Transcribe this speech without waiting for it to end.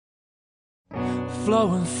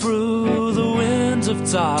Flowing through the wind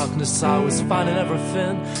of darkness, I was finding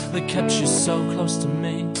everything that kept you so close to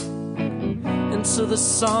me. Into the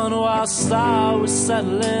sun whilst I was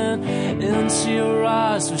settling into your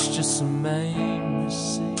eyes was just amazing to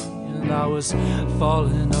see. And I was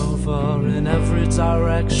falling over in every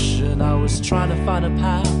direction. I was trying to find a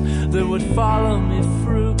path that would follow me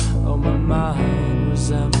through. Oh, my mind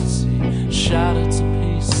was empty, shattered to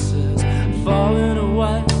pieces, falling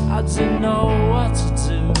away. I didn't know what to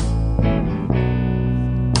do.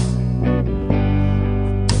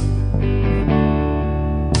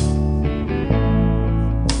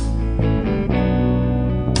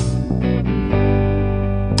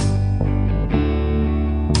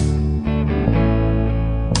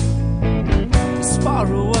 Far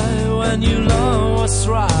away when you learn what's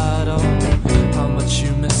right. Oh, how much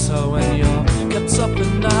you miss her when you're kept up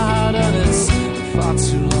at night. And it's far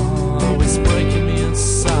too long, always breaking me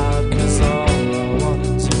inside. Cause all I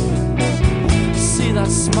wanna do is see that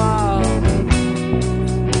smile.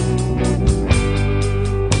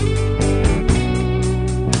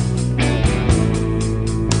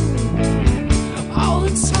 All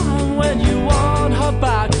the time when you want her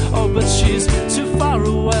back. Oh, but she's too far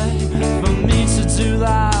away for me to do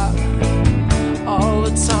that. All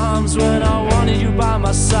the times when I wanted you by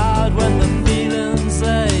my side, when